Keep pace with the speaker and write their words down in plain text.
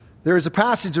There is a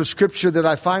passage of Scripture that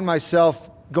I find myself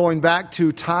going back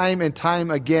to time and time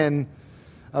again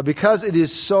because it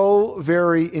is so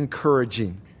very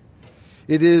encouraging.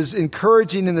 It is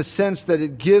encouraging in the sense that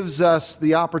it gives us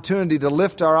the opportunity to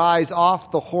lift our eyes off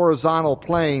the horizontal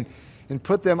plane and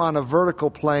put them on a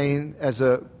vertical plane as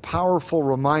a powerful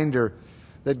reminder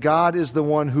that God is the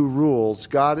one who rules.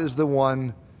 God is the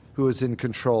one who is in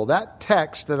control. That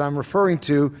text that I'm referring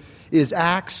to is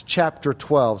Acts chapter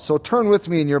 12. So turn with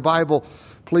me in your Bible,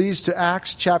 please, to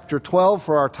Acts chapter 12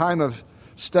 for our time of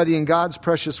studying God's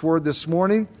precious word this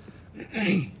morning.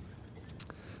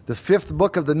 The fifth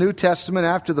book of the New Testament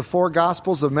after the four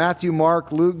Gospels of Matthew,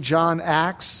 Mark, Luke, John,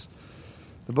 Acts.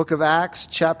 The book of Acts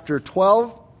chapter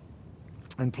 12.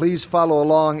 And please follow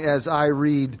along as I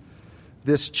read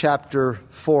this chapter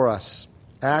for us.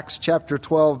 Acts chapter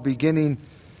 12, beginning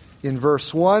in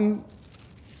verse 1.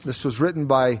 This was written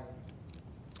by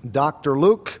Dr.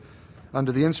 Luke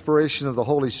under the inspiration of the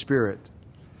Holy Spirit.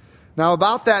 Now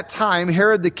about that time,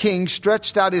 Herod the king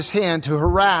stretched out his hand to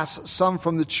harass some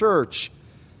from the church.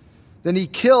 Then he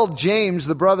killed James,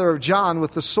 the brother of John,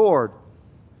 with the sword.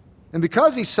 And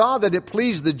because he saw that it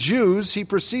pleased the Jews, he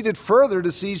proceeded further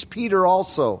to seize Peter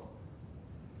also.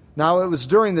 Now it was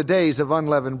during the days of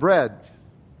unleavened bread.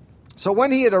 So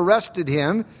when he had arrested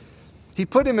him, he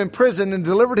put him in prison and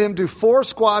delivered him to 4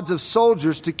 squads of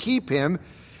soldiers to keep him,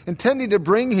 intending to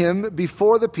bring him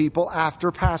before the people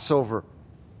after Passover.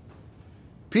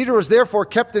 Peter was therefore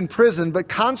kept in prison, but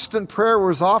constant prayer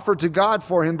was offered to God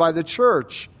for him by the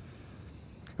church.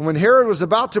 And when Herod was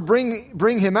about to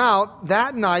bring him out,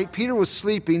 that night Peter was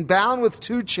sleeping, bound with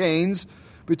 2 chains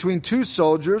between 2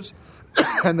 soldiers,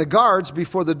 and the guards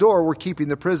before the door were keeping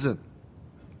the prison.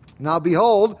 Now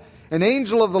behold, an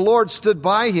angel of the Lord stood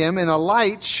by him, and a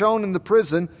light shone in the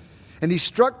prison. And he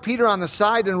struck Peter on the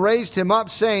side and raised him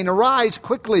up, saying, "Arise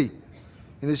quickly."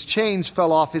 And his chains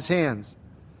fell off his hands.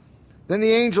 Then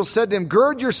the angel said to him,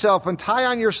 "Gird yourself and tie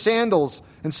on your sandals."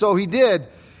 And so he did.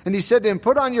 And he said to him,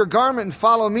 "Put on your garment and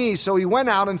follow me." So he went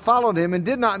out and followed him, and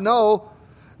did not know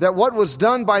that what was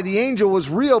done by the angel was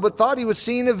real, but thought he was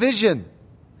seeing a vision.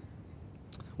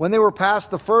 When they were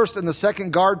past the first and the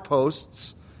second guard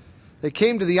posts, they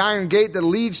came to the iron gate that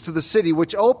leads to the city,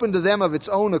 which opened to them of its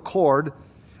own accord.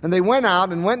 And they went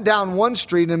out and went down one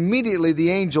street, and immediately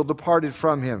the angel departed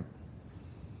from him.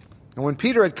 And when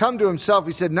Peter had come to himself,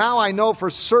 he said, "Now I know for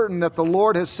certain that the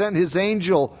Lord has sent his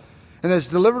angel and has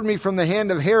delivered me from the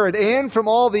hand of Herod and from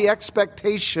all the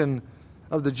expectation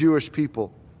of the Jewish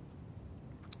people."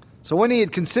 So when he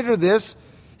had considered this,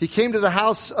 he came to the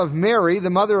house of Mary,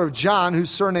 the mother of John, whose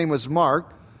surname was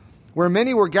Mark, where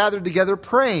many were gathered together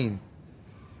praying.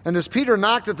 And as Peter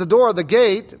knocked at the door of the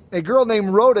gate, a girl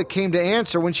named Rhoda came to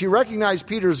answer. When she recognized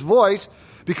Peter's voice,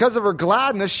 because of her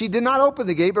gladness, she did not open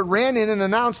the gate, but ran in and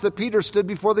announced that Peter stood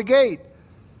before the gate.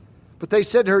 But they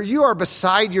said to her, "You are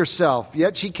beside yourself."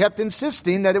 Yet she kept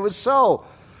insisting that it was so.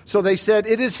 So they said,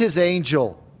 "It is his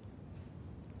angel."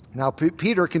 Now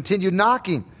Peter continued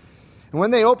knocking. And when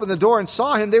they opened the door and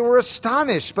saw him, they were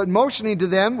astonished. But motioning to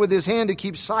them with his hand to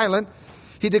keep silent,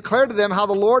 he declared to them how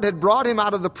the Lord had brought him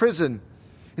out of the prison.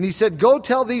 And he said, "Go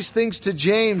tell these things to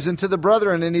James and to the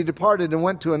brethren." And he departed and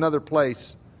went to another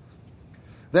place.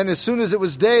 Then as soon as it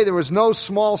was day, there was no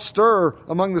small stir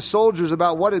among the soldiers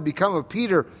about what had become of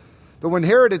Peter. But when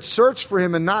Herod had searched for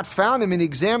him and not found him, and he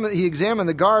examined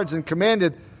the guards and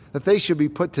commanded that they should be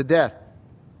put to death.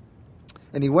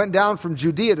 And he went down from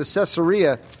Judea to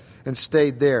Caesarea and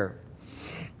stayed there.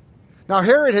 Now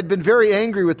Herod had been very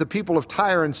angry with the people of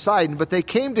Tyre and Sidon, but they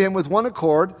came to him with one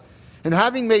accord. And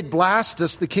having made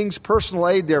Blastus, the king's personal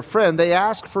aide, their friend, they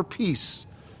asked for peace,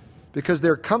 because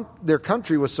their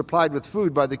country was supplied with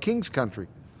food by the king's country.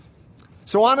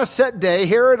 So on a set day,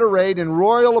 Herod, arrayed in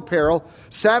royal apparel,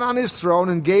 sat on his throne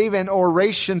and gave an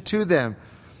oration to them.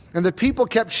 And the people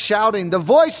kept shouting, "The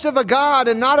voice of a God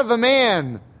and not of a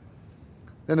man."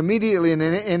 Then immediately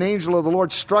an angel of the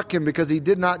Lord struck him, because he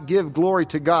did not give glory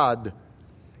to God.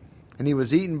 And he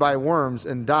was eaten by worms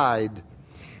and died.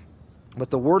 But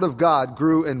the word of God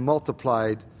grew and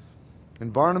multiplied.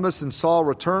 And Barnabas and Saul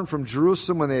returned from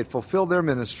Jerusalem when they had fulfilled their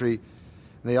ministry.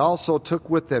 And they also took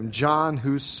with them John,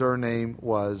 whose surname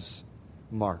was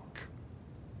Mark.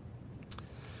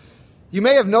 You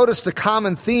may have noticed a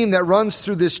common theme that runs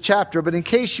through this chapter, but in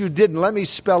case you didn't, let me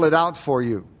spell it out for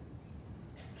you.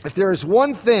 If there is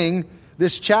one thing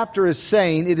this chapter is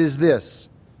saying, it is this: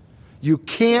 you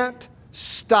can't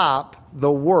stop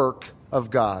the work of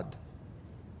God.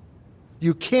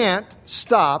 You can't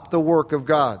stop the work of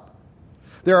God.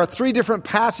 There are 3 different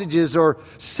passages or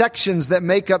sections that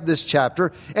make up this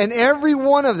chapter, and every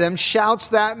one of them shouts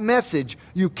that message.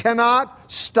 You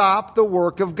cannot stop the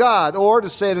work of God. Or, to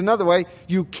say it another way,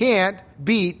 you can't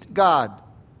beat God.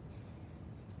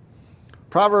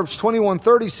 Proverbs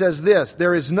 21:30 says this,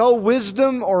 "There is no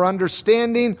wisdom or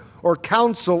understanding or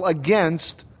counsel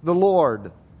against the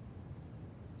Lord."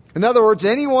 In other words,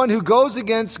 anyone who goes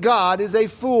against God is a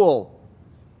fool.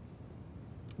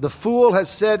 The fool has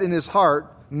said in his heart,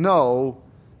 no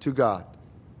to God.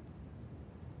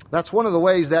 That's one of the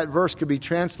ways that verse could be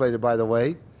translated, by the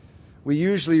way. We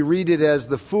usually read it as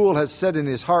the fool has said in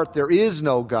his heart, there is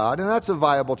no God, and that's a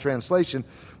viable translation.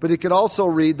 But it could also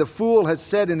read, the fool has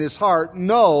said in his heart,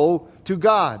 no to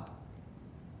God.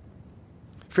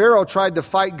 Pharaoh tried to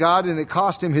fight God, and it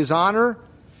cost him his honor,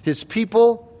 his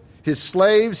people, his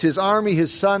slaves, his army,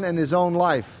 his son, and his own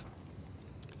life.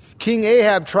 King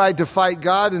Ahab tried to fight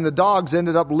God, and the dogs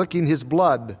ended up licking his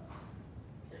blood.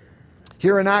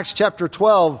 Here in Acts chapter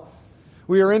 12,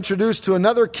 we are introduced to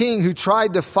another king who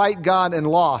tried to fight God and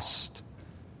lost,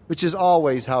 which is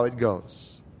always how it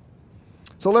goes.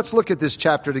 So let's look at this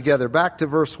chapter together. Back to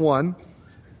verse 1.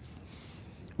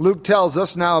 Luke tells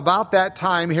us, "Now about that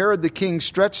time Herod the king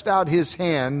stretched out his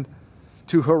hand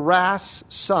to harass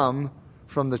some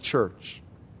from the church."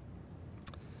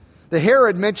 The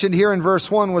Herod mentioned here in verse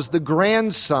 1 was the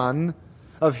grandson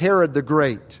of Herod the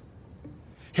Great.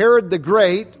 Herod the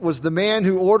Great was the man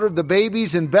who ordered the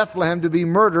babies in Bethlehem to be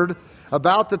murdered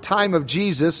about the time of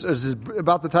Jesus,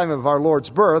 about the time of our Lord's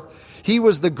birth. He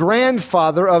was the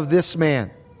grandfather of this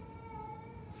man.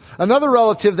 Another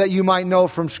relative that you might know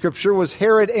from Scripture was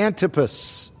Herod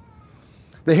Antipas.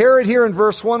 The Herod here in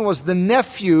verse 1 was the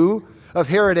nephew of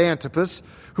Herod Antipas,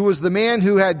 who was the man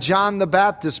who had John the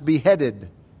Baptist beheaded.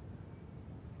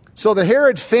 So the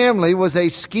Herod family was a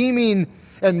scheming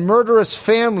and murderous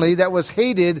family that was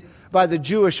hated by the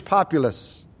Jewish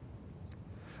populace.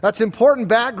 That's important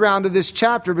background to this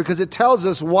chapter because it tells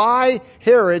us why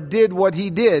Herod did what he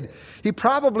did. He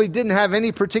probably didn't have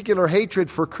any particular hatred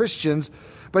for Christians,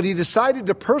 but he decided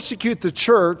to persecute the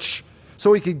church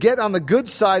so he could get on the good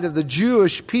side of the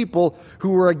Jewish people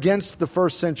who were against the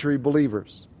first century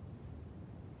believers.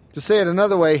 To say it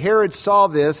another way, Herod saw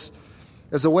this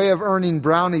as a way of earning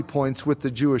brownie points with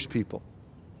the Jewish people.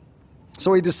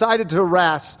 So he decided to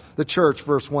harass the church,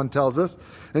 verse 1 tells us.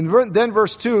 And then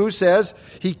verse 2 says,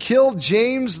 he killed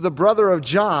James, the brother of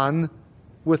John,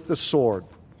 with the sword.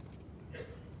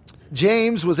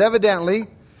 James was evidently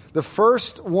the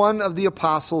first one of the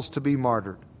apostles to be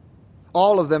martyred.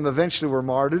 All of them eventually were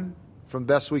martyred, from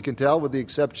best we can tell, with the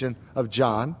exception of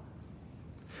John.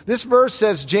 This verse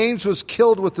says James was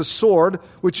killed with the sword,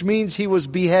 which means he was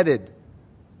beheaded.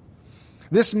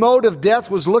 This mode of death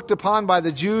was looked upon by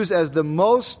the Jews as the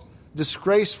most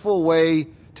disgraceful way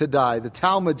to die. The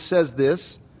Talmud says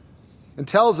this and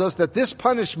tells us that this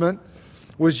punishment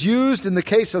was used in the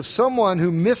case of someone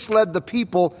who misled the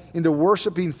people into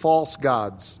worshiping false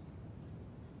gods.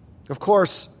 Of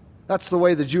course, that's the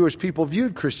way the Jewish people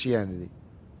viewed Christianity.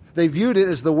 They viewed it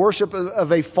as the worship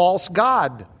of a false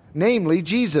god, namely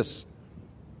Jesus.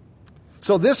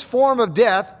 So this form of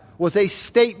death was a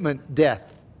statement death.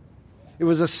 It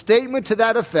was a statement to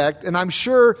that effect, and I'm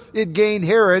sure it gained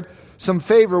Herod some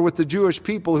favor with the Jewish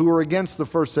people who were against the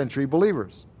first century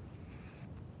believers.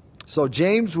 So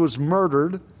James was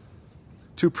murdered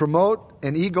to promote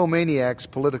an egomaniac's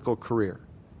political career.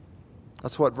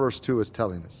 That's what verse 2 is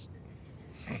telling us.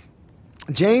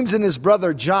 James and his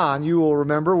brother John, you will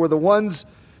remember, were the ones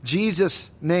Jesus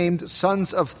named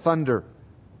sons of thunder.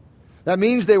 That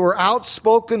means they were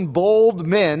outspoken, bold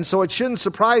men, so it shouldn't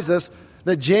surprise us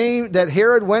that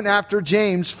Herod went after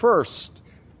James first.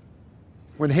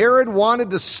 When Herod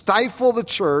wanted to stifle the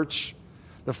church,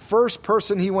 the first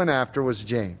person he went after was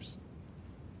James.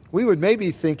 We would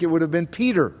maybe think it would have been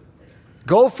Peter.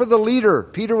 Go for the leader.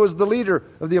 Peter was the leader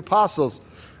of the apostles,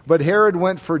 but Herod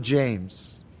went for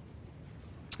James.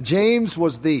 James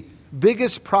was the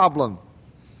biggest problem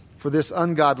for this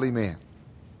ungodly man.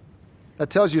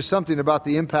 That tells you something about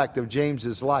the impact of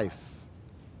James's life.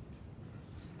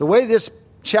 The way this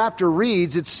chapter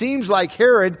reads, it seems like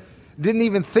Herod didn't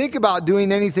even think about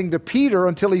doing anything to Peter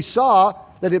until he saw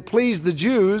that it pleased the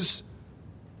Jews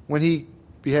when he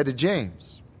beheaded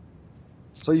James.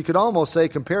 So you could almost say,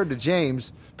 compared to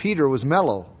James, Peter was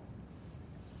mellow.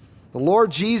 The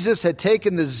Lord Jesus had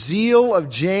taken the zeal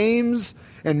of James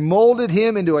and molded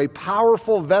him into a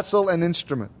powerful vessel and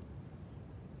instrument.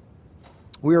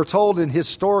 We are told in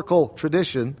historical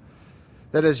tradition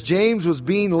that as James was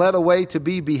being led away to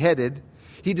be beheaded,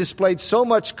 he displayed so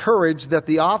much courage that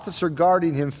the officer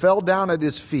guarding him fell down at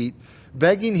his feet,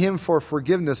 begging him for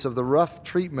forgiveness of the rough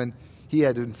treatment he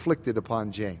had inflicted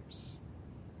upon James.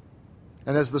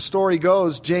 And as the story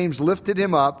goes, James lifted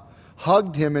him up,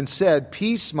 hugged him, and said,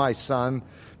 "Peace, my son,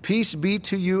 peace be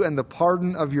to you and the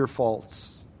pardon of your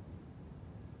faults."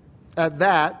 At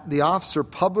that, the officer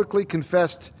publicly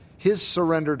confessed his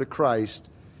surrender to Christ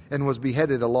and was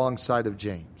beheaded alongside of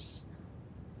James.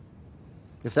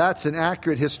 If that's an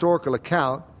accurate historical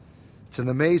account, it's an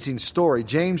amazing story.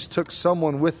 James took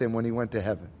someone with him when he went to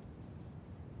heaven.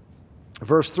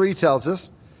 Verse 3 tells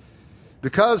us,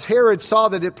 because Herod saw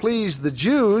that it pleased the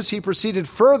Jews, he proceeded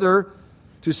further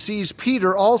to seize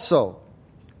Peter also.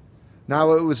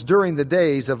 Now it was during the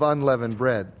days of unleavened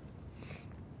bread.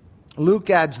 Luke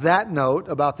adds that note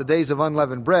about the days of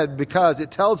unleavened bread because it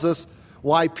tells us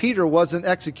why Peter wasn't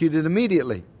executed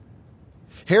immediately.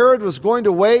 Herod was going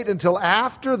to wait until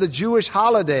after the Jewish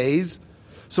holidays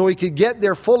so he could get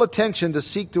their full attention to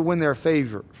seek to win their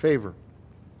favor.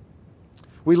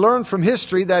 We learn from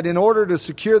history that in order to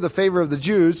secure the favor of the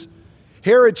Jews,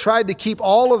 Herod tried to keep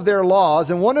all of their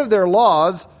laws, and one of their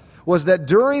laws was that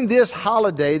during this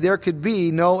holiday there could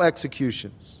be no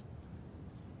executions.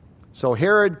 So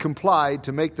Herod complied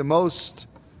to make the most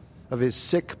of his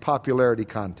sick popularity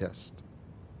contest.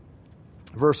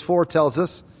 Verse 4 tells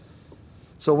us,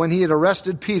 so when he had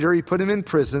arrested Peter, he put him in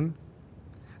prison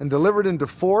and delivered him to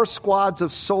 4 squads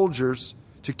of soldiers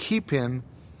to keep him,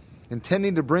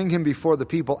 intending to bring him before the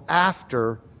people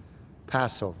after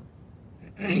Passover.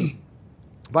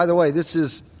 By the way, this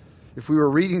is, if we were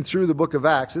reading through the book of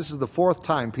Acts, this is the 4th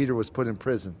time Peter was put in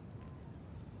prison.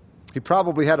 He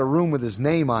probably had a room with his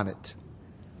name on it.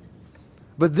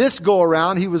 But this go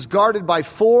around, he was guarded by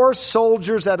 4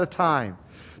 soldiers at a time.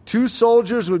 2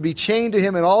 soldiers would be chained to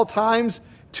him at all times.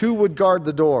 2 would guard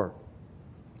the door.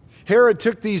 Herod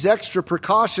took these extra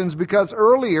precautions because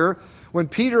earlier, when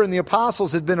Peter and the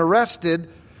apostles had been arrested,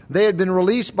 they had been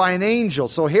released by an angel.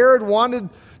 So Herod wanted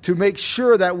to make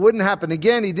sure that wouldn't happen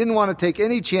again. He didn't want to take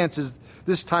any chances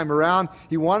this time around.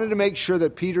 He wanted to make sure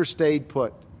that Peter stayed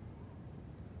put.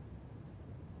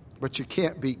 But you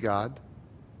can't beat God.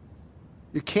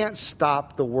 You can't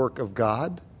stop the work of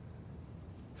God.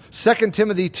 2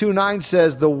 Timothy 2:9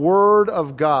 says, the word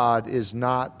of God is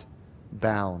not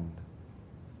bound.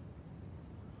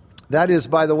 That is,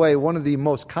 by the way, one of the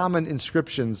most common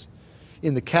inscriptions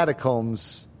in the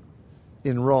catacombs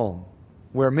in Rome,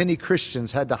 where many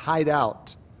Christians had to hide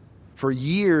out for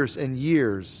years and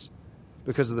years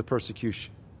because of the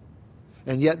persecution.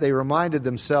 And yet they reminded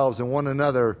themselves and one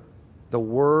another, the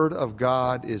word of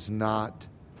God is not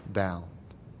bound.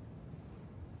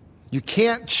 You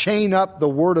can't chain up the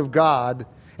word of God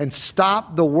and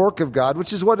stop the work of God,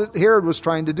 which is what Herod was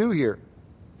trying to do here.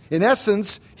 In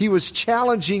essence, he was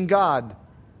challenging God.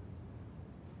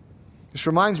 This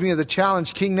reminds me of the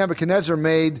challenge King Nebuchadnezzar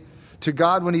made to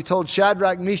God when he told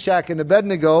Shadrach, Meshach, and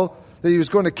Abednego that he was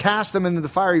going to cast them into the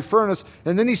fiery furnace.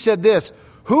 And then he said this,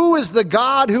 who is the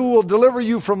God who will deliver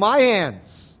you from my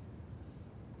hands?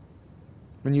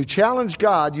 When you challenge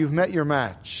God, you've met your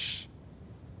match.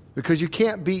 Because you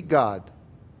can't beat God.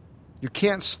 You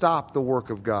can't stop the work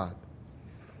of God.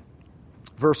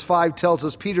 Verse 5 tells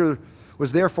us Peter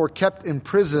was therefore kept in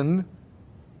prison,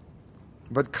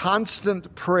 but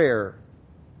constant prayer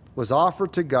was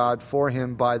offered to God for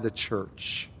him by the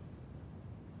church.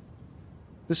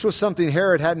 This was something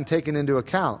Herod hadn't taken into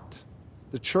account.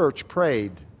 The church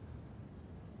prayed.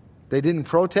 They didn't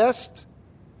protest.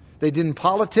 They didn't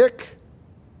politic.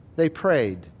 They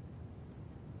prayed.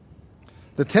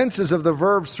 The tenses of the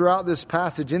verbs throughout this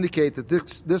passage indicate that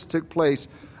this took place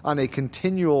on a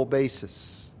continual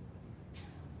basis.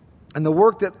 And the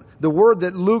word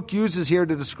that Luke uses here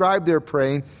to describe their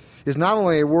praying is not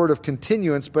only a word of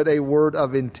continuance, but a word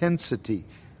of intensity.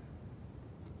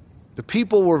 The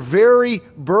people were very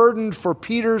burdened for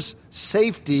Peter's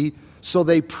safety, so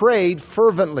they prayed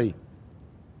fervently.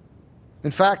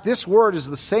 In fact, this word is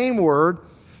the same word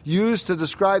used to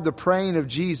describe the praying of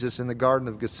Jesus in the Garden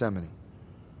of Gethsemane.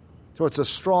 So it's a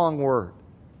strong word.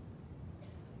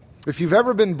 If you've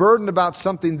ever been burdened about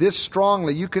something this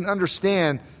strongly, you can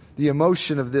understand the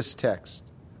emotion of this text.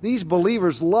 These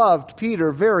believers loved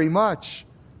Peter very much.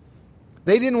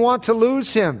 They didn't want to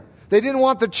lose him. They didn't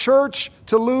want the church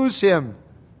to lose him.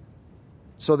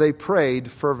 So they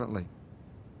prayed fervently.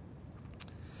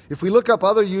 If we look up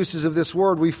other uses of this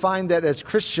word, we find that as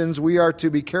Christians we are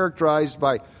to be characterized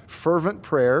by fervent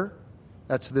prayer.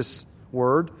 That's this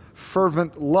word.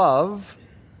 Fervent love,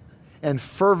 and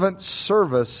fervent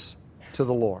service to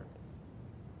the Lord.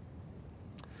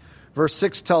 Verse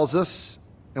 6 tells us,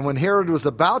 and when Herod was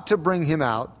about to bring him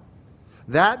out,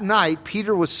 that night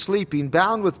Peter was sleeping,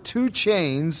 bound with 2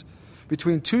 chains,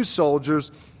 between two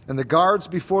soldiers, and the guards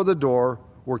before the door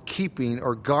were keeping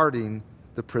or guarding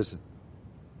the prison.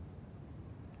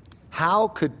 How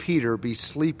could Peter be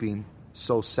sleeping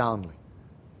so soundly?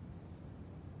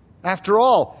 After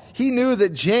all, he knew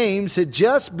that James had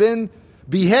just been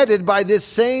beheaded by this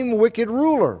same wicked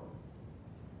ruler.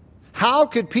 How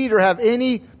could Peter have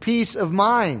any peace of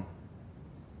mind?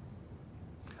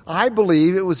 I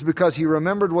believe it was because he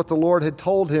remembered what the Lord had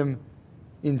told him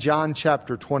in John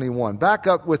chapter 21. Back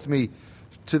up with me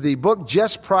to the book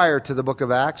just prior to the book of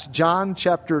Acts, John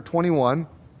chapter 21.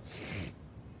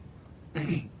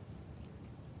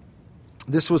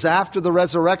 This was after the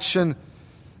resurrection,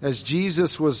 as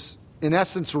Jesus was, in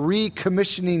essence,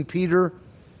 recommissioning Peter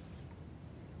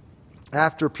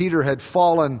after Peter had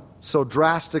fallen so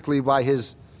drastically by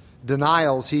his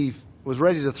denials. He was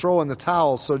ready to throw in the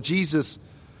towel, so Jesus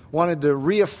wanted to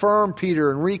reaffirm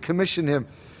Peter and recommission him.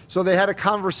 So they had a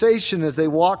conversation as they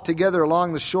walked together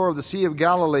along the shore of the Sea of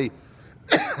Galilee.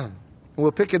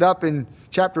 We'll pick it up in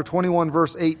chapter 21,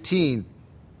 verse 18.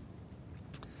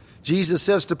 Jesus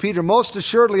says to Peter, "Most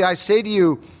assuredly I say to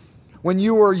you, when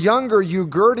you were younger, you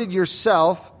girded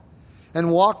yourself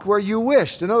and walked where you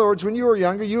wished." In other words, when you were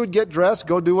younger, you would get dressed,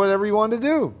 go do whatever you wanted to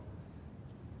do.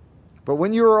 But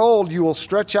when you are old, you will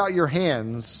stretch out your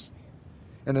hands,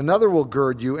 and another will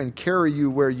gird you and carry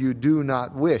you where you do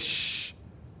not wish.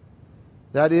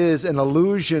 That is an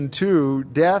allusion to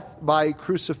death by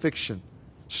crucifixion.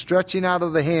 Stretching out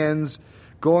of the hands,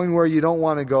 going where you don't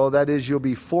want to go. That is, you'll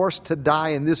be forced to die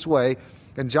in this way.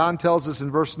 And John tells us in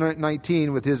verse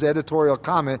 19 with his editorial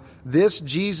comment, this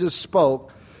Jesus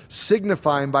spoke,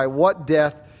 signifying by what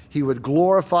death he would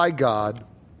glorify God.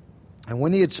 And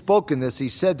when he had spoken this, he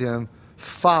said to him,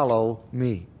 "Follow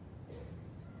me."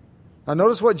 Now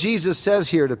notice what Jesus says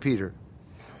here to Peter.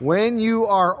 When you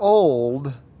are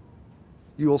old,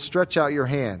 you will stretch out your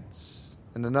hands,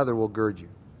 and another will gird you.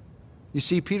 You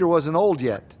see, Peter wasn't old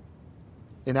yet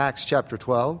in Acts chapter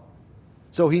 12,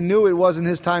 so he knew it wasn't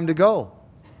his time to go.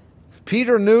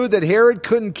 Peter knew that Herod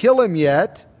couldn't kill him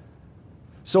yet,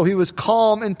 so he was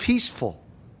calm and peaceful.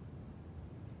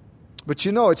 But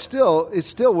you know, it still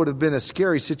would have been a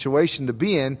scary situation to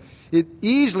be in. It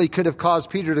easily could have caused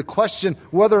Peter to question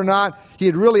whether or not he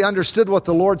had really understood what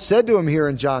the Lord said to him here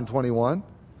in John 21.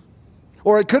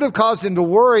 Or it could have caused him to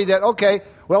worry that, okay,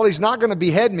 well, he's not going to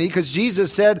behead me because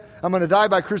Jesus said I'm going to die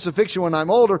by crucifixion when I'm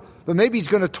older, but maybe he's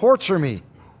going to torture me.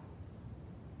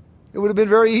 It would have been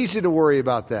very easy to worry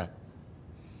about that.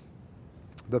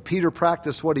 But Peter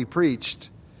practiced what he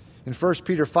preached. In 1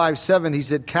 Peter 5:7, he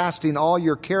said, "Casting all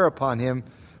your care upon him,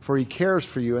 for he cares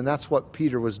for you." And that's what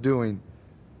Peter was doing.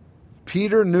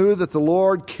 Peter knew that the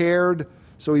Lord cared,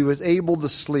 so he was able to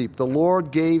sleep. The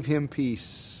Lord gave him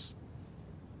peace.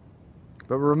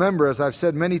 But remember, as I've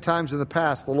said many times in the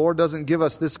past, the Lord doesn't give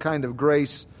us this kind of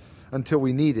grace until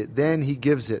we need it. Then he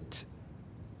gives it.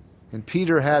 And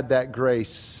Peter had that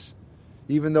grace.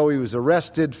 Even though he was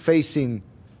arrested, facing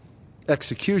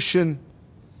execution,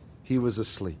 he was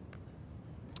asleep.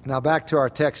 Now back to our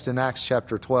text in Acts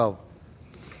chapter 12.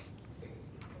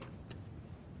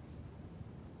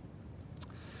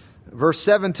 Verse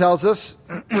 7 tells us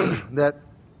that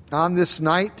on this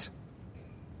night,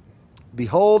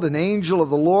 behold, an angel of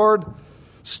the Lord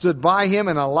stood by him,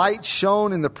 and a light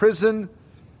shone in the prison.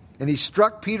 And he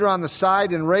struck Peter on the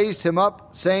side and raised him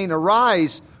up, saying,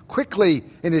 "Arise quickly,"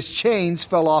 and his chains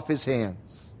fell off his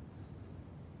hands.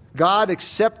 God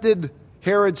accepted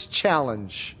Herod's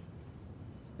challenge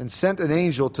and sent an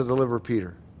angel to deliver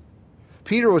Peter.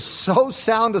 Peter was so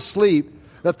sound asleep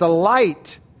that the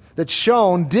light that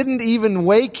shone didn't even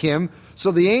wake him,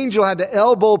 so the angel had to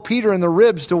elbow Peter in the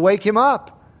ribs to wake him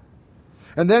up.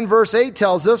 And then verse 8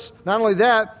 tells us, not only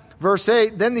that, verse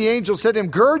 8, then the angel said to him,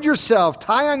 "Gird yourself,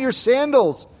 tie on your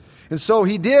sandals." And so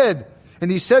he did.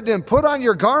 And he said to him, "Put on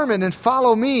your garment and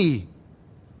follow me."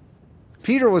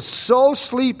 Peter was so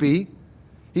sleepy,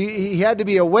 he had to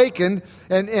be awakened,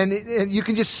 and you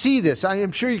can just see this. I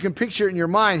am sure you can picture it in your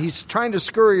mind. He's trying to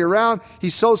scurry around.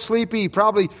 He's so sleepy, he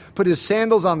probably put his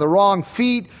sandals on the wrong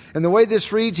feet. And the way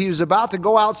this reads, he was about to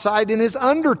go outside in his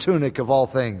undertunic of all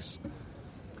things.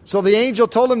 So the angel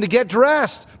told him to get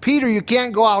dressed. "Peter, you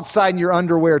can't go outside in your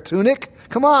underwear tunic.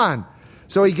 Come on."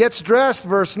 So he gets dressed,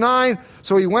 verse 9.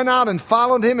 So he went out and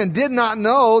followed him and did not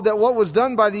know that what was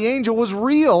done by the angel was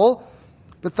real,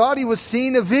 but thought he was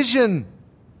seeing a vision.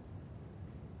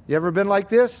 You ever been like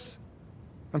this?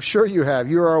 I'm sure you have.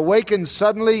 You are awakened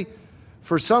suddenly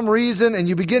for some reason, and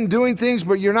you begin doing things,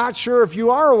 but you're not sure if you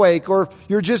are awake or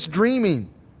you're just dreaming.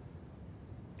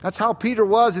 That's how Peter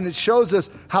was, and it shows us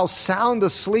how sound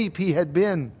asleep he had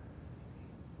been.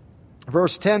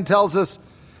 Verse 10 tells us,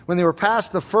 When they were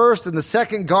past the first and the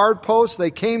second guard posts,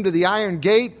 they came to the iron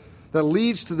gate that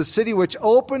leads to the city, which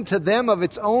opened to them of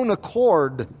its own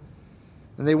accord.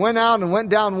 And they went out and went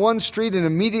down one street, and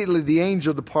immediately the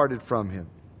angel departed from him.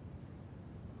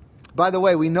 By the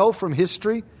way, we know from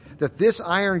history that this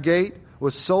iron gate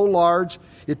was so large,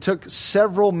 it took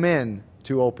several men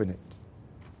to open it.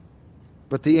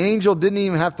 But the angel didn't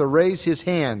even have to raise his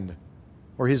hand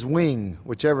or his wing,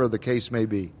 whichever the case may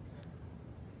be.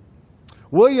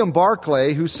 William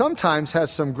Barclay, who sometimes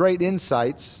has some great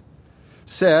insights,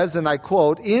 says, and I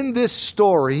quote, "In this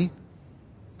story,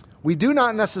 we do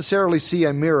not necessarily see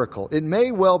a miracle. It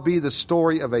may well be the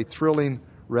story of a thrilling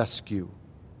rescue."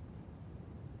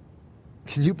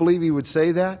 Can you believe he would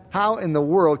say that? How in the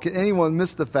world can anyone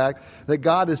miss the fact that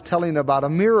God is telling about a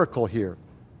miracle here?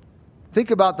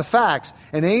 Think about the facts.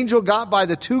 An angel got by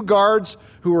the two guards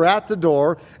who were at the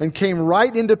door and came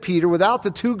right into Peter without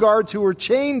the two guards who were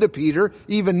chained to Peter,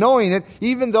 even knowing it,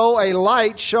 even though a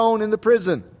light shone in the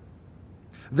prison.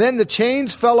 Then the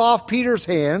chains fell off Peter's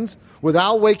hands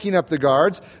without waking up the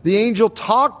guards. The angel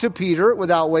talked to Peter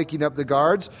without waking up the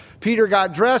guards. Peter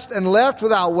got dressed and left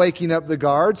without waking up the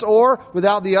guards, or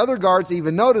without the other guards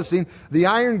even noticing. The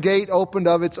iron gate opened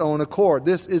of its own accord.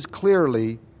 This is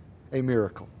clearly a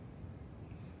miracle.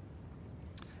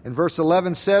 And verse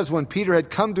 11 says, when Peter had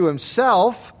come to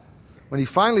himself, when he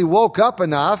finally woke up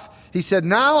enough, he said,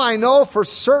 "Now I know for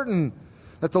certain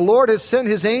that the Lord has sent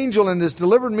his angel and has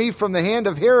delivered me from the hand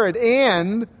of Herod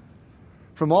and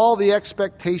from all the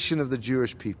expectation of the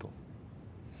Jewish people."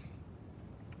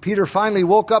 Peter finally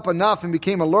woke up enough and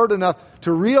became alert enough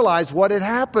to realize what had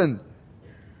happened.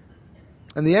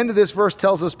 And the end of this verse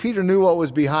tells us Peter knew what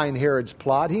was behind Herod's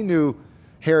plot. He knew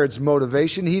Herod's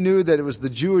motivation. He knew that it was the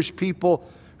Jewish people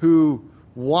who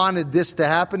wanted this to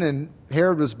happen, and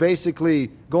Herod was basically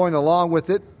going along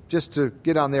with it just to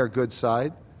get on their good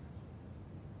side.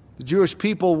 The Jewish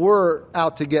people were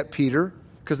out to get Peter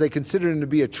because they considered him to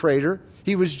be a traitor.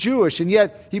 He was Jewish, and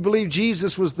yet he believed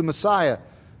Jesus was the Messiah.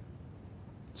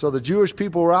 So the Jewish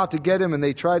people were out to get him, and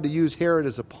they tried to use Herod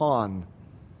as a pawn.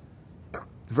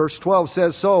 Verse 12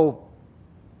 says, "So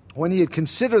when he had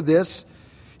considered this,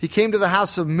 he came to the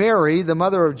house of Mary, the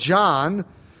mother of John,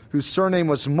 whose surname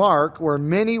was Mark, where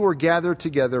many were gathered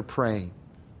together praying."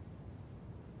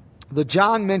 The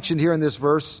John mentioned here in this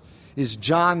verse is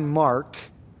John Mark,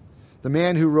 the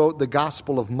man who wrote the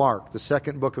Gospel of Mark, the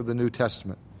second book of the New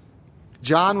Testament.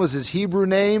 John was his Hebrew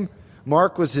name.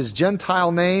 Mark was his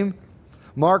Gentile name.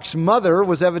 Mark's mother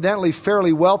was evidently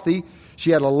fairly wealthy.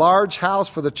 She had a large house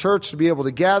for the church to be able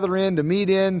to gather in, to meet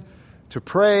in, to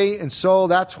pray, and so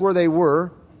that's where they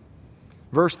were.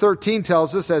 Verse 13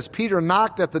 tells us, as Peter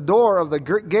knocked at the door of the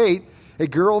gate, a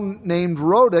girl named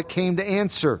Rhoda came to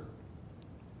answer.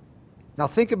 Now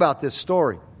think about this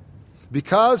story.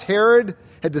 Because Herod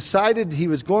had decided he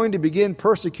was going to begin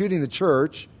persecuting the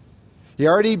church, he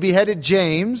already beheaded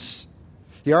James,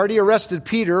 he already arrested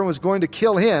Peter and was going to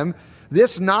kill him.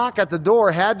 This knock at the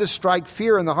door had to strike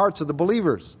fear in the hearts of the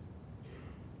believers.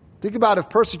 Think about if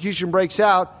persecution breaks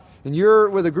out, and you're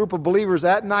with a group of believers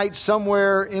at night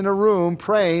somewhere in a room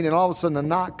praying, and all of a sudden a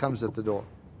knock comes at the door.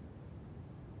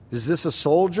 Is this a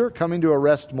soldier coming to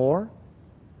arrest more?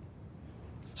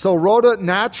 So Rhoda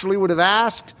naturally would have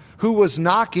asked who was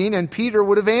knocking, and Peter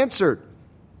would have answered.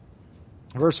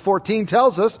 Verse 14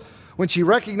 tells us, when she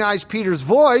recognized Peter's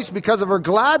voice, because of her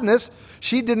gladness,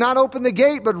 she did not open the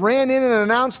gate, but ran in and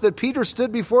announced that Peter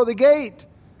stood before the gate.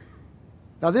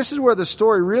 Now, this is where the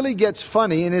story really gets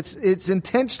funny, and it's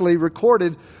intentionally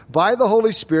recorded by the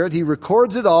Holy Spirit. He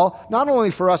records it all, not only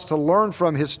for us to learn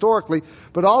from historically,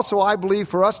 but also, I believe,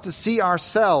 for us to see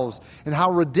ourselves and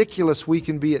how ridiculous we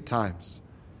can be at times.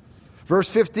 Verse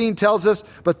 15 tells us,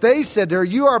 but they said to her,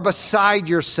 "You are beside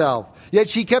yourself." Yet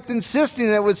she kept insisting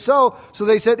that it was so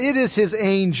they said, "It is his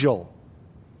angel."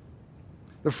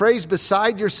 The phrase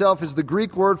 "beside yourself" is the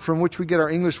Greek word from which we get our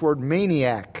English word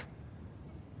maniac.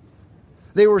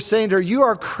 They were saying to her, "You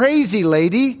are crazy,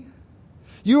 lady.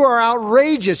 You are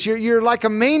outrageous. You're like a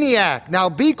maniac. Now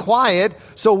be quiet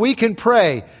so we can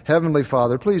pray. Heavenly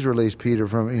Father, please release Peter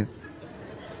from you."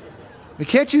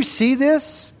 Can't you see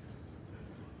this?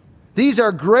 These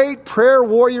are great prayer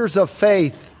warriors of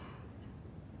faith.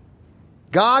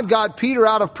 God got Peter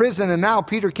out of prison, and now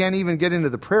Peter can't even get into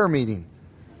the prayer meeting.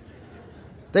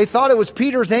 They thought it was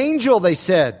Peter's angel, they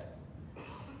said.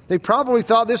 They probably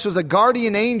thought this was a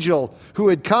guardian angel who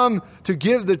had come to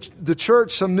give the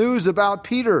church some news about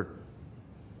Peter.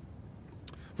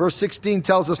 Verse 16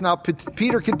 tells us, now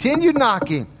Peter continued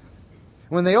knocking.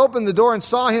 When they opened the door and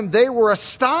saw him, they were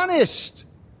astonished.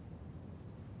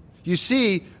 You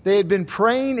see, they had been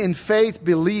praying in faith,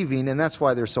 believing, and that's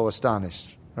why they're so astonished,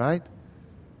 right?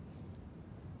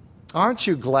 Aren't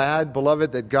you glad,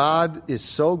 beloved, that God is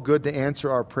so good to answer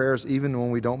our prayers even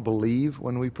when we don't believe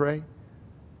when we pray?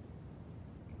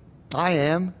 I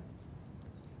am,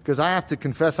 because I have to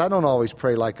confess I don't always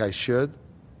pray like I should.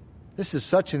 This is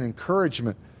such an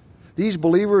encouragement. These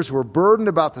believers were burdened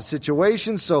about the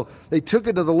situation, so they took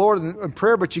it to the Lord in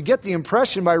prayer, but you get the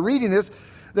impression by reading this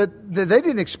that they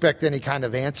didn't expect any kind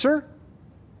of answer.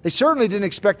 They certainly didn't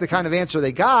expect the kind of answer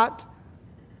they got.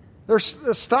 They're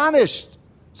astonished,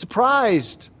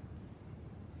 surprised.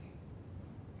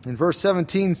 In verse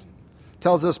 17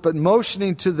 tells us, but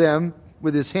motioning to them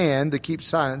with his hand to keep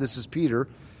silent, this is Peter,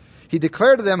 he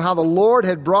declared to them how the Lord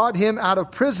had brought him out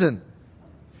of prison.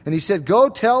 And he said, go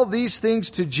tell these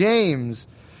things to James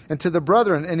and to the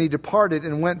brethren. And he departed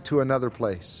and went to another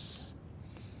place.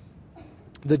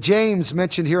 The James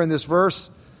mentioned here in this verse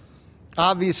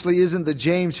obviously isn't the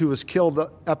James who was killed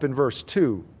up in verse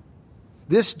 2.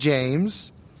 This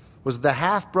James was the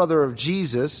half-brother of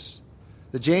Jesus.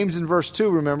 The James in verse 2,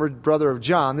 remember, brother of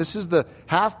John. This is the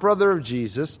half-brother of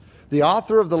Jesus, the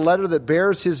author of the letter that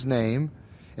bears his name,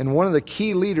 and one of the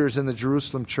key leaders in the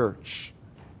Jerusalem church.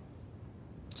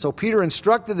 So Peter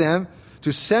instructed them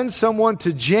to send someone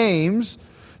to James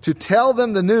to tell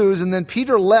them the news, and then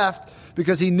Peter left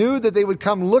because he knew that they would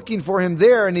come looking for him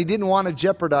there, and he didn't want to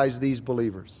jeopardize these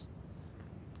believers.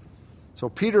 So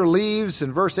Peter leaves,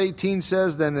 and verse 18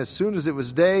 says, then as soon as it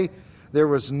was day, there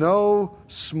was no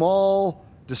small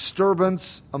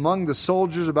disturbance among the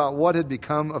soldiers about what had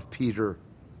become of Peter.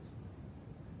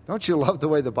 Don't you love the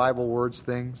way the Bible words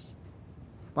things?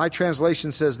 My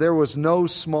translation says there was no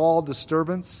small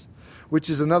disturbance, which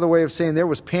is another way of saying there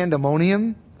was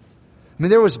pandemonium. I mean,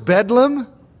 there was bedlam.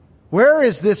 Where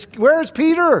is this? Where is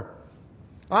Peter?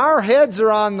 Our heads are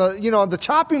on the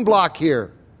chopping block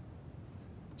here.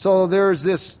 So there's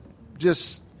this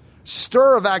just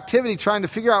stir of activity trying to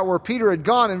figure out where Peter had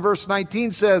gone. And verse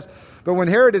 19 says, but when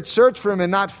Herod had searched for him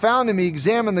and not found him, he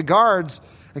examined the guards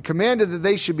and commanded that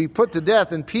they should be put to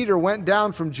death. And Peter went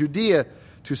down from Judea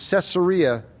to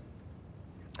Caesarea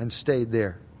and stayed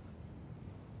there.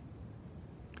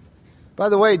 By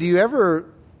the way, do you ever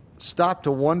stop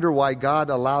to wonder why God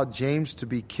allowed James to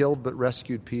be killed but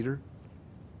rescued Peter?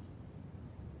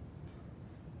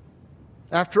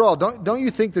 After all, don't you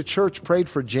think the church prayed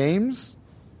for James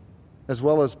as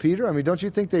well as Peter? I mean, don't you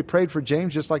think they prayed for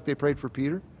James just like they prayed for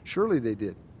Peter? Surely they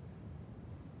did.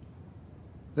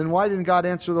 Then why didn't God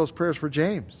answer those prayers for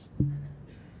James?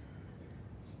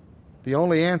 The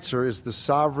only answer is the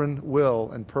sovereign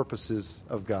will and purposes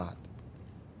of God.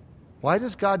 Why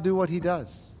does God do what he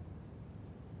does?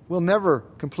 We'll never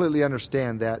completely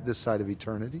understand that this side of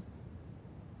eternity.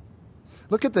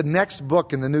 Look at the next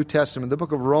book in the New Testament, the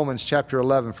book of Romans chapter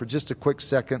 11, for just a quick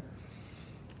second.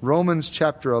 Romans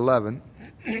chapter 11.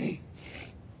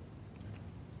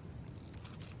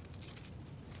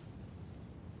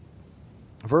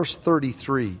 Verse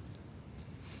 33.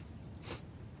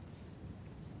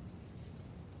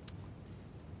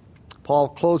 Paul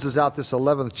closes out this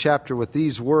 11th chapter with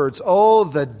these words, oh,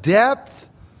 the depth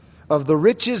of the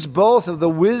riches both of the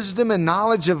wisdom and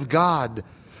knowledge of God.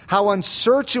 How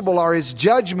unsearchable are his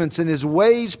judgments and his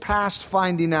ways past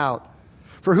finding out.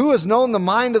 For who has known the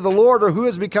mind of the Lord, or who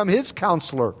has become his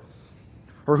counselor?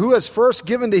 Or who has first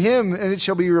given to him, and it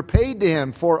shall be repaid to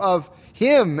him? For of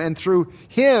him and through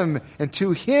him and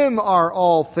to him are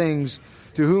all things,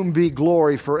 to whom be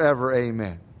glory forever.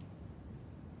 Amen.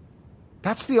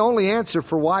 That's the only answer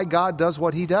for why God does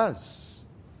what he does.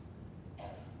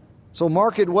 So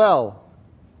mark it well.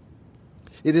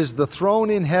 It is the throne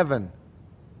in heaven,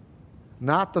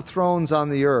 not the thrones on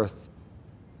the earth,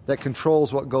 that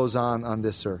controls what goes on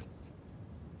this earth.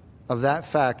 Of that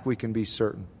fact we can be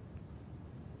certain.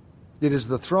 It is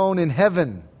the throne in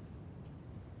heaven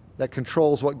that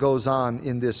controls what goes on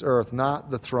in this earth, not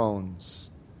the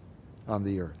thrones on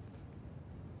the earth.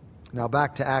 Now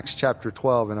back to Acts chapter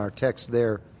 12 and our text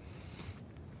there.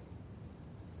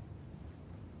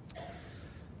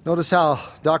 Notice how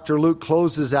Dr. Luke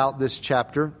closes out this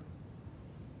chapter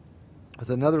with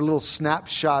another little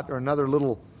snapshot or another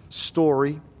little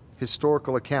story,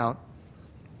 historical account.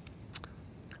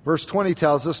 Verse 20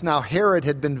 tells us, now Herod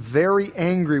had been very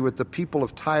angry with the people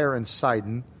of Tyre and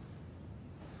Sidon,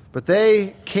 but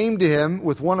they came to him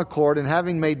with one accord, and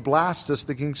having made Blastus,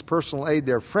 the king's personal aide,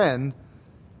 their friend,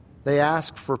 they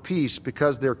asked for peace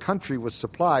because their country was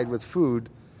supplied with food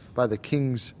by the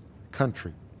king's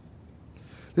country.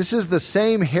 This is the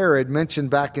same Herod mentioned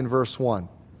back in verse 1.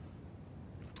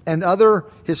 and other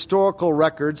historical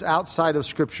records outside of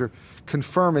Scripture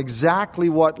confirm exactly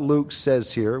what Luke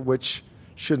says here, which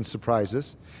shouldn't surprise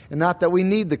us. And not that we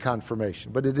need the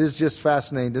confirmation, but it is just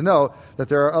fascinating to know that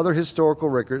there are other historical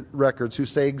records who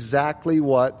say exactly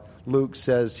what Luke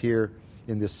says here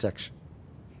in this section.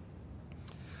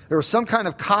 There was some kind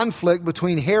of conflict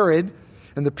between Herod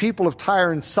and the people of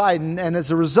Tyre and Sidon, and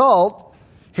as a result,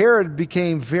 Herod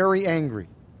became very angry.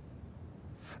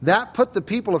 That put the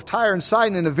people of Tyre and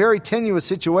Sidon in a very tenuous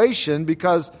situation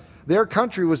because their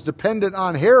country was dependent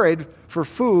on Herod for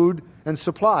food and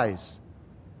supplies.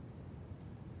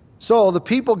 So the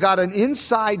people got an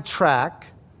inside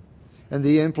track, and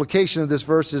the implication of this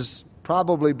verse is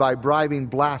probably by bribing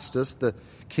Blastus, the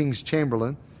king's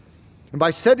chamberlain, and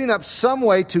by setting up some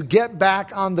way to get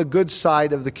back on the good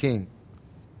side of the king.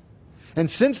 And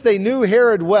since they knew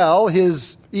Herod well,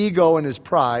 his ego and his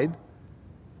pride,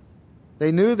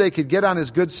 they knew they could get on his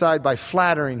good side by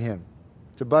flattering him,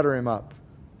 to butter him up.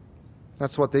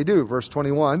 That's what they do. Verse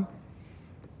 21.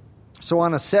 So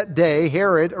on a set day,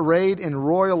 Herod, arrayed in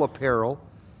royal apparel,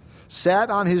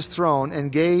 sat on his throne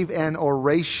and gave an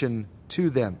oration to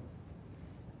them.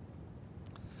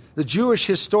 The Jewish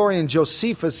historian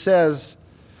Josephus says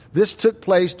this took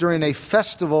place during a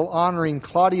festival honoring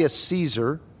Claudius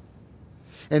Caesar,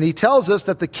 and he tells us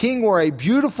that the king wore a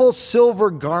beautiful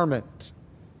silver garment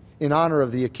in honor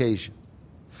of the occasion.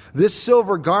 This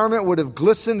silver garment would have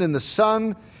glistened in the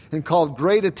sun and called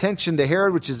great attention to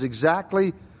Herod, which is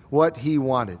exactly what he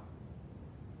wanted.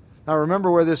 Now remember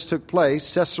where this took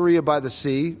place, Caesarea by the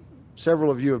sea.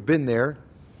 Several of you have been there.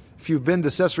 If you've been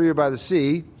to Caesarea by the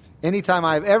sea, anytime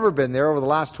I've ever been there over the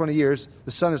last 20 years,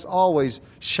 the sun is always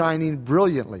shining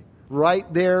brilliantly,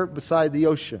 right there beside the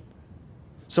ocean.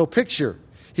 So picture,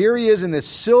 here he is in this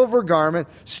silver garment,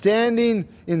 standing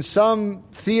in some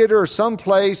theater or some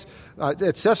place at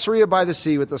Caesarea by the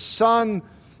sea with the sun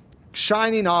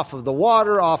shining off of the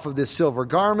water, off of this silver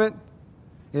garment,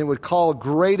 and it would call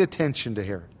great attention to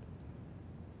Herod.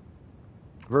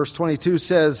 Verse 22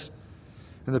 says,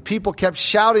 and the people kept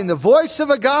shouting, the voice of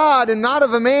a God and not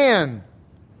of a man.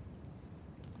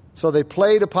 So they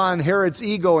played upon Herod's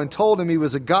ego and told him he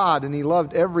was a god, and he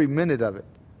loved every minute of it.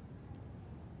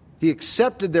 He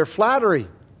accepted their flattery.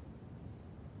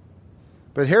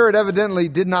 But Herod evidently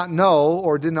did not know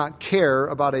or did not care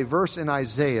about a verse in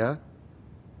Isaiah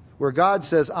where God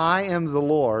says, I am the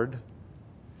Lord,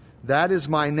 that is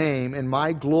my name, and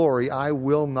my glory I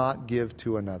will not give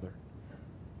to another.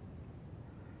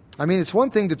 I mean, it's one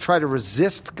thing to try to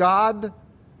resist God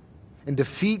and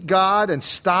defeat God and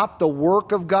stop the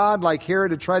work of God like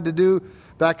Herod had tried to do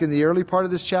back in the early part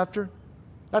of this chapter.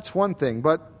 That's one thing,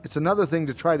 but it's another thing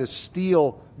to try to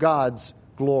steal God's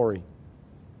glory.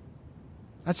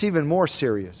 That's even more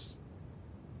serious.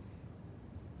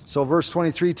 So verse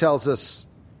 23 tells us,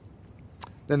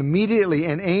 then immediately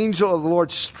an angel of the Lord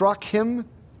struck him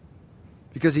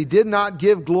because he did not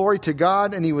give glory to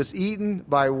God, and he was eaten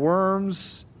by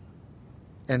worms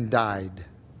and died.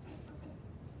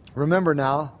 Remember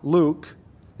now, Luke,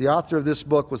 the author of this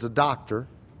book, was a doctor,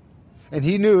 and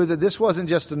he knew that this wasn't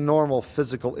just a normal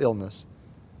physical illness.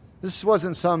 This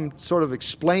wasn't some sort of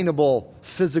explainable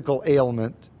physical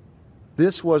ailment.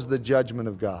 This was the judgment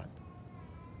of God.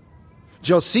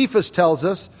 Josephus tells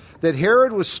us that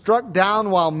Herod was struck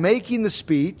down while making the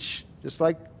speech, just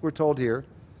like we're told here,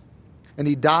 and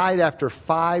he died after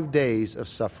 5 days of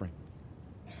suffering.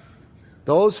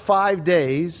 Those 5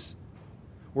 days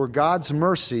were God's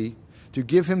mercy to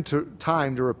give him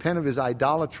time to repent of his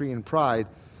idolatry and pride,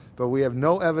 but we have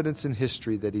no evidence in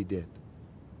history that he did.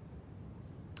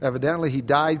 Evidently, he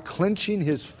died clenching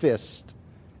his fist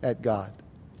at God.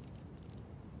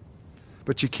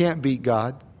 But you can't beat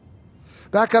God.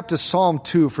 Back up to Psalm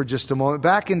 2 for just a moment.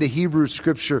 Back into Hebrew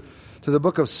Scripture to the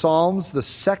book of Psalms, the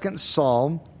second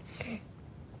Psalm.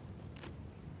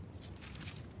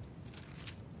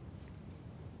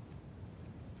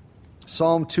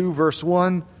 Psalm 2, verse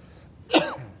 1.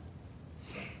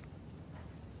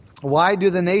 Why do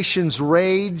the nations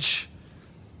rage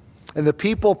and the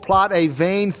people plot a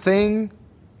vain thing?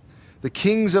 The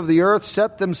kings of the earth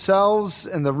set themselves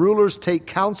and the rulers take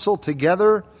counsel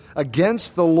together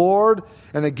against the Lord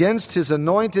and against his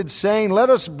anointed, saying, let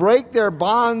us break their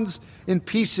bonds in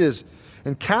pieces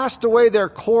and cast away their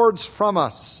cords from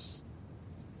us.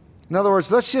 In other words,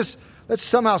 let's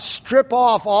somehow strip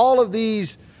off all of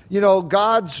these,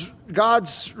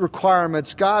 God's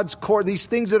requirements, God's cord, these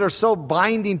things that are so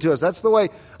binding to us. That's the way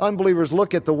unbelievers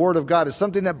look at the Word of God, as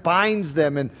something that binds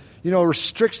them and,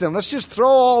 restricts them. Let's just throw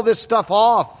all this stuff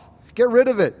off. Get rid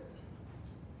of it.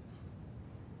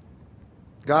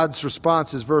 God's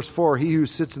response is verse 4, he who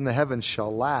sits in the heavens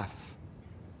shall laugh.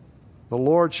 The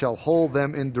Lord shall hold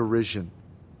them in derision.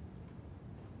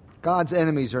 God's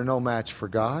enemies are no match for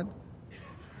God.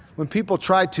 When people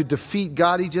try to defeat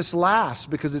God, he just laughs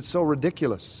because it's so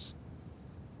ridiculous.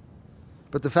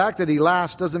 But the fact that he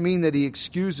laughs doesn't mean that he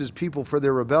excuses people for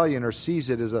their rebellion or sees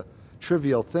it as a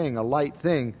trivial thing, a light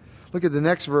thing. Look at the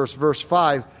next verse, verse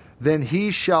 5. Then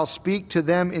he shall speak to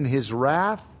them in his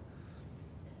wrath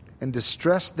and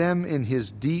distress them in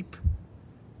his deep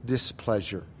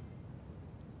displeasure.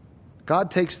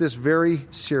 God takes this very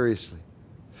seriously.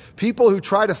 People who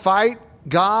try to fight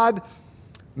God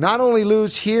not only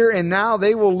lose here and now,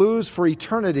 they will lose for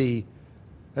eternity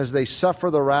as they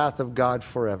suffer the wrath of God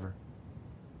forever.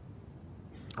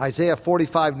 Isaiah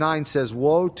 45:9 says,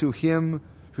 woe to him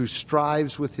who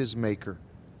strives with his maker.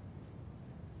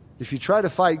 If you try to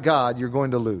fight God, you're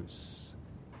going to lose.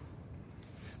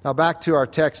 Now back to our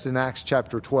text in Acts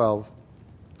chapter 12.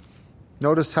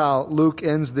 Notice how Luke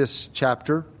ends this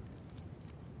chapter.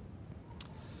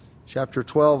 Chapter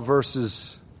 12,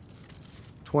 verses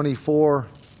 24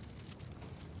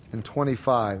 and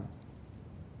 25.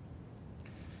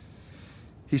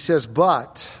 He says,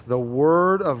 but the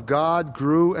word of God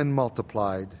grew and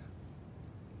multiplied.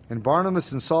 And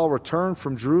Barnabas and Saul returned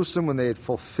from Jerusalem when they had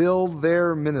fulfilled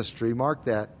their ministry. Mark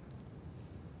that.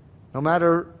 No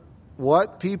matter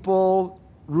what people,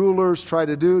 rulers try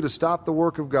to do to stop the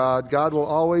work of God, God will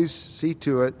always see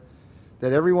to it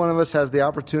that every one of us has the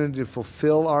opportunity to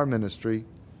fulfill our ministry.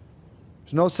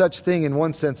 There's no such thing in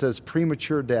one sense as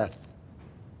premature death.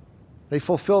 They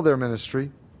fulfilled their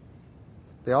ministry.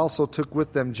 They also took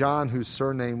with them John, whose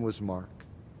surname was Mark.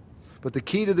 But the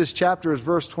key to this chapter is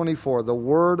verse 24. The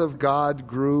word of God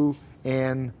grew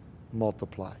and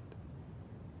multiplied.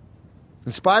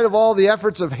 In spite of all the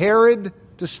efforts of Herod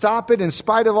to stop it, in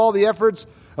spite of all the efforts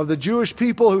of the Jewish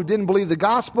people who didn't believe the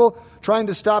gospel, trying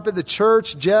to stop it, the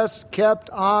church just kept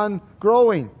on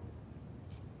growing.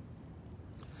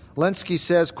 Lenski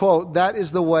says, quote, that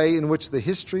is the way in which the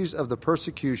histories of the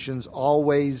persecutions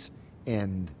always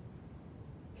end.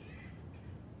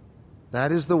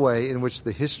 That is the way in which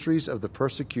the histories of the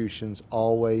persecutions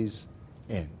always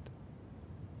end.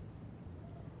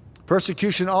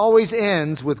 Persecution always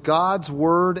ends with God's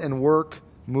word and work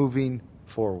moving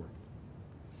forward.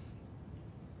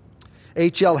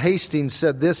 H.L. Hastings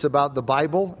said this about the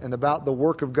Bible and about the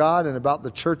work of God and about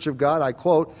the church of God. I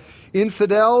quote,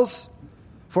 infidels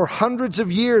for hundreds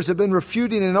of years have been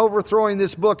refuting and overthrowing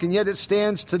this book, and yet it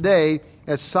stands today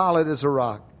as solid as a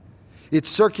rock. Its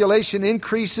circulation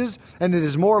increases, and it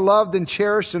is more loved and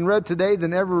cherished and read today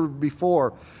than ever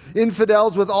before.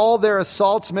 Infidels, with all their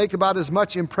assaults, make about as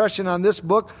much impression on this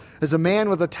book as a man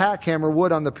with a tack hammer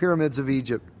would on the pyramids of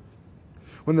Egypt.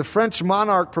 When the French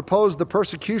monarch proposed the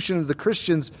persecution of the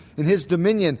Christians in his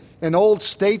dominion, an old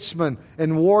statesman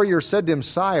and warrior said to him,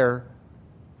 Sire,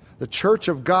 the church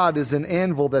of God is an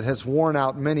anvil that has worn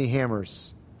out many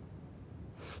hammers.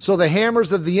 So the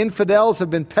hammers of the infidels have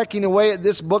been pecking away at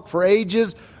this book for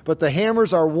ages, but the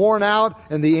hammers are worn out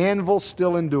and the anvil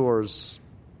still endures.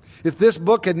 If this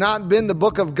book had not been the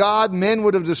book of God, men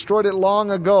would have destroyed it long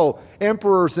ago.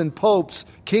 Emperors and popes,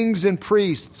 kings and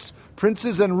priests,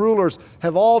 princes and rulers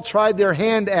have all tried their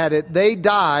hand at it. They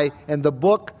die and the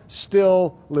book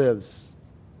still lives.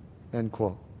 End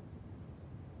quote.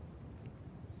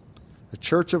 The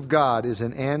church of God is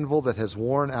an anvil that has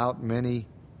worn out many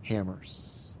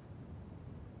hammers.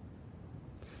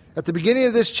 At the beginning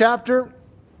of this chapter,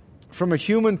 from a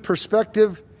human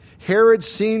perspective, Herod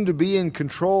seemed to be in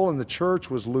control and the church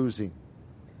was losing.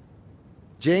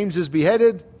 James is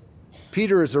beheaded,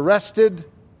 Peter is arrested,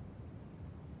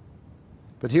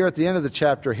 but here at the end of the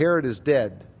chapter, Herod is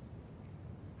dead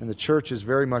and the church is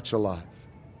very much alive.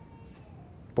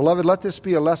 Beloved, let this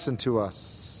be a lesson to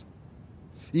us.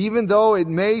 Even though it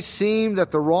may seem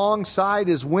that the wrong side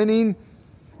is winning,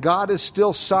 God is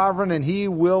still sovereign and He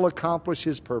will accomplish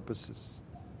His purposes.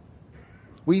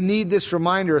 We need this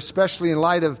reminder, especially in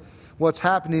light of what's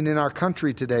happening in our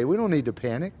country today. We don't need to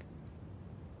panic.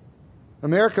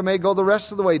 America may go the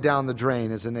rest of the way down the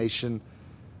drain as a nation,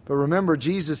 but remember,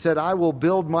 Jesus said, I will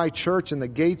build my church and the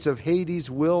gates of Hades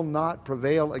will not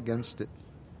prevail against it.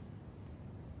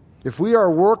 If we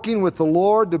are working with the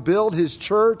Lord to build His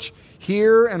church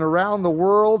here and around the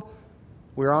world,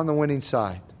 we're on the winning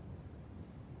side.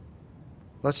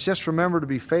 Let's just remember to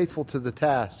be faithful to the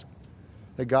task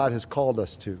that God has called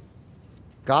us to.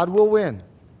 God will win,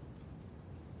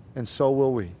 and so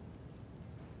will we.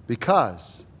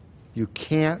 Because you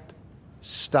can't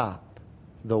stop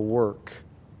the work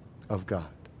of God.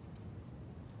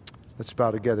 Let's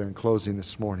bow together in closing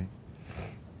this morning.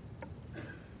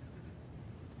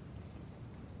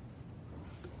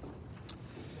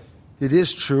 It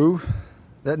is true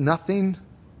that nothing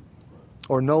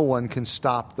or no one can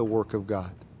stop the work of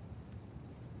God.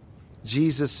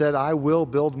 Jesus said, I will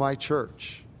build my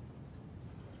church.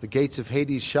 The gates of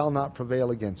Hades shall not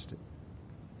prevail against it.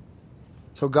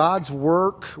 So God's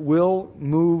work will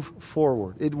move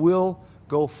forward. It will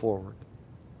go forward.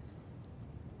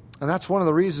 And that's one of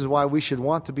the reasons why we should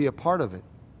want to be a part of it.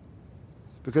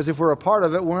 Because if we're a part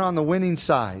of it, we're on the winning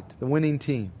side, the winning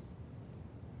team.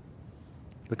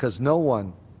 Because no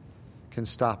one can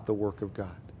stop the work of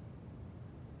God.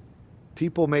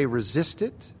 People may resist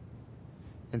it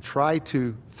and try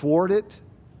to thwart it,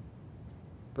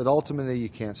 but ultimately you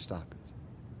can't stop it.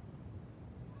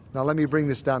 Now let me bring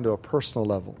this down to a personal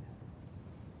level.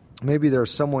 Maybe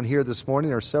there's someone here this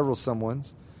morning, or several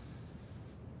someones,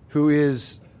 who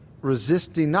is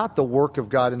resisting not the work of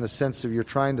God in the sense of you're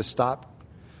trying to stop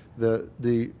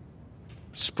the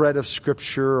spread of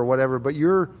Scripture or whatever, but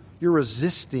you're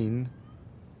resisting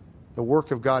the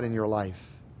work of God in your life.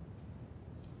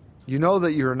 You know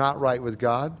that you're not right with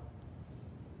God,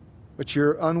 but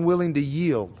you're unwilling to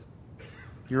yield.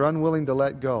 You're unwilling to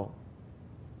let go.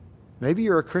 Maybe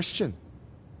you're a Christian.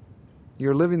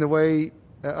 You're living a way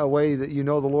that you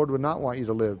know the Lord would not want you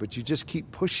to live, but you just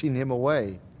keep pushing Him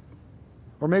away.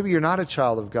 Or maybe you're not a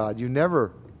child of God. You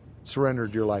never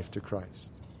surrendered your life to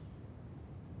Christ.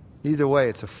 Either way,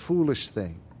 it's a foolish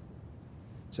thing.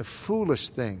 It's a foolish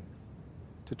thing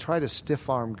to try to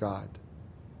stiff-arm God,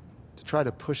 to try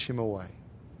to push Him away.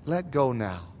 Let go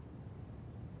now.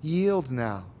 Yield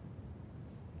now.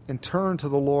 And turn to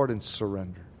the Lord in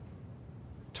surrender.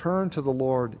 Turn to the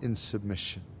Lord in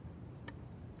submission.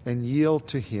 And yield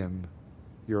to Him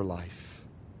your life.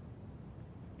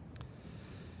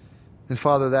 And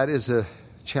Father, that is a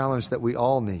challenge that we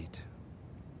all need.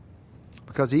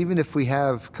 Because even if we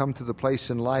have come to the place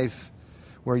in life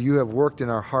where you have worked in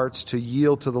our hearts to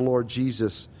yield to the Lord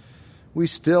Jesus, we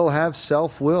still have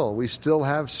self-will. We still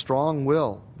have strong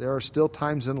will. There are still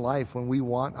times in life when we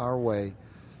want our way.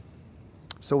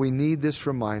 So we need this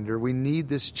reminder. We need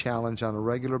this challenge on a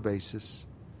regular basis.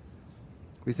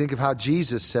 We think of how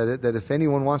Jesus said it, that if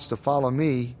anyone wants to follow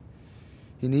me,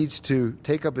 he needs to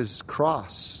take up his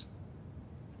cross,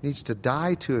 needs to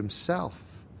die to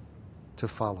himself to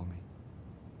follow me.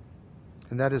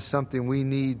 And that is something we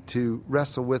need to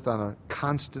wrestle with on a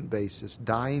constant basis,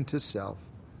 dying to self,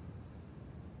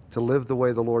 to live the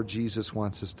way the Lord Jesus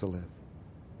wants us to live.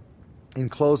 In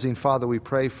closing, Father, we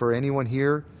pray for anyone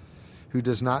here who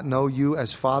does not know you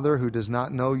as Father, who does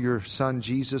not know your Son,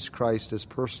 Jesus Christ, as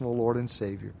personal Lord and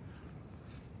Savior.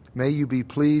 May you be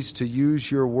pleased to use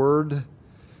your word,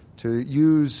 to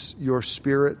use your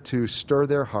Spirit to stir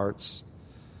their hearts,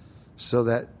 so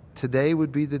that today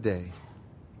would be the day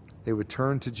they would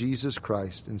turn to Jesus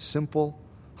Christ in simple,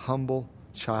 humble,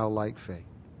 childlike faith.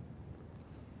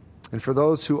 And for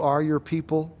those who are your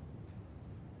people,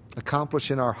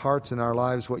 accomplish in our hearts and our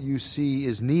lives what you see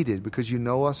is needed, because you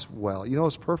know us well. You know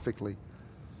us perfectly.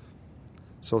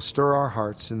 So stir our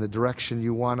hearts in the direction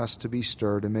you want us to be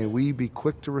stirred, and may we be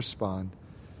quick to respond.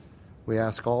 We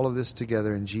ask all of this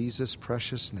together in Jesus'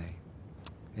 precious name.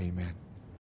 Amen.